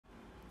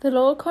The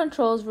Lord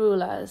controls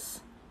rulers,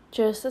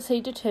 just as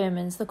he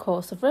determines the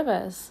course of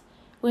rivers.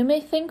 We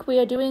may think we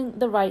are doing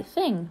the right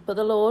thing, but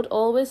the Lord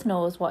always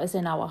knows what is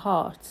in our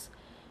hearts.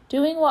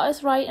 Doing what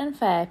is right and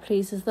fair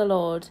pleases the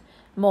Lord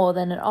more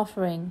than an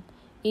offering.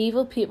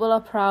 Evil people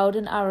are proud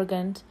and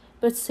arrogant,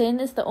 but sin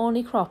is the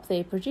only crop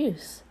they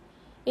produce.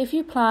 If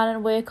you plan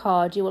and work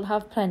hard, you will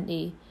have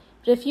plenty,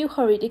 but if you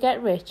hurry to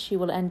get rich, you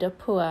will end up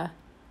poor.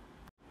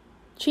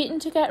 Cheating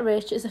to get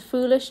rich is a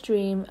foolish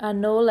dream and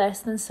no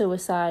less than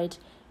suicide.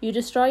 You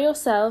destroy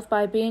yourself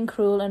by being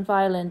cruel and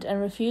violent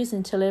and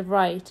refusing to live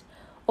right.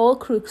 All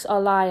crooks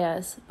are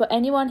liars, but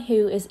anyone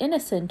who is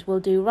innocent will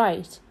do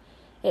right.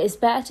 It is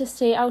better to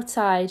stay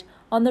outside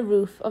on the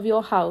roof of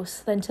your house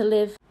than to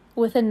live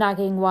with a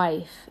nagging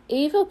wife.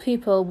 Evil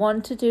people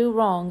want to do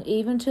wrong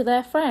even to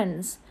their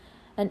friends.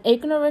 An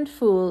ignorant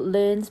fool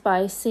learns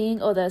by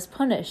seeing others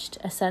punished.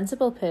 A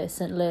sensible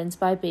person learns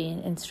by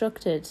being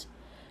instructed.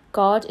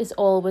 God is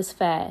always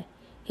fair.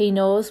 He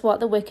knows what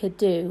the wicked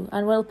do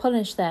and will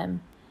punish them.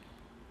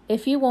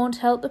 If you won't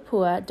help the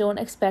poor, don't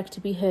expect to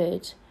be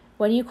heard.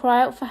 When you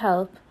cry out for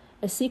help,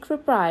 a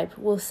secret bribe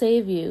will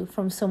save you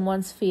from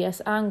someone's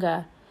fierce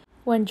anger.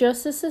 When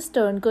justice is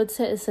done, good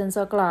citizens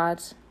are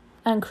glad,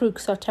 and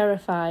crooks are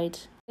terrified.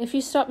 If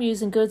you stop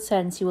using good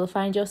sense, you will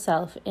find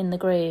yourself in the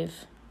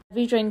grave.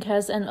 Heavy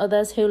drinkers and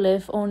others who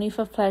live only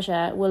for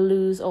pleasure will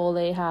lose all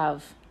they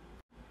have.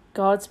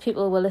 God's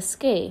people will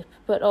escape,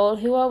 but all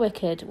who are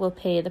wicked will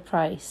pay the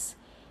price.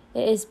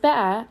 It is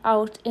better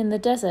out in the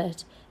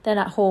desert than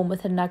at home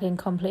with a nagging,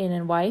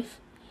 complaining wife.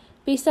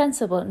 Be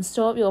sensible and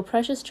store up your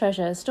precious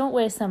treasures. Don't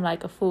waste them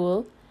like a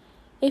fool.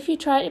 If you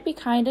try to be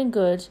kind and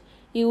good,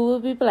 you will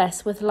be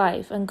blessed with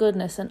life and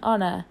goodness and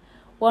honour.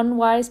 One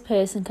wise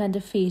person can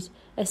defeat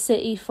a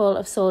city full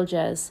of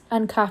soldiers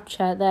and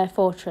capture their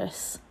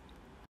fortress.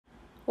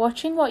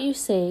 Watching what you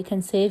say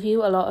can save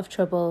you a lot of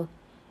trouble.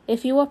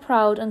 If you are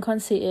proud and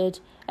conceited,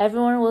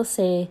 everyone will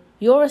say,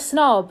 "You're a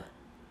snob."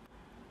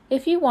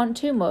 If you want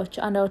too much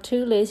and are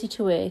too lazy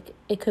to work,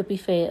 it could be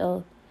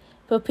fatal.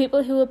 But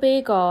people who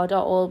obey God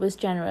are always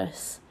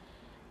generous.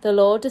 The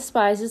Lord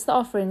despises the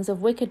offerings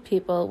of wicked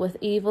people with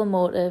evil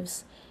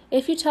motives.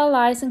 If you tell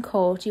lies in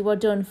court, you are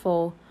done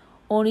for.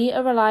 Only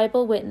a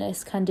reliable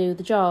witness can do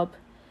the job.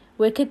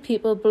 Wicked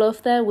people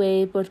bluff their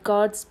way, but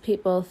God's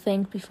people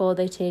think before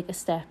they take a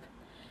step.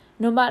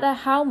 No matter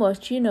how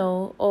much you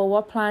know or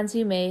what plans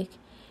you make,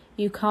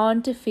 you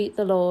can't defeat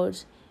the Lord.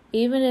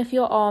 Even if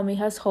your army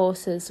has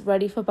horses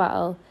ready for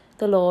battle,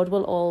 the Lord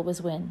will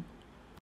always win.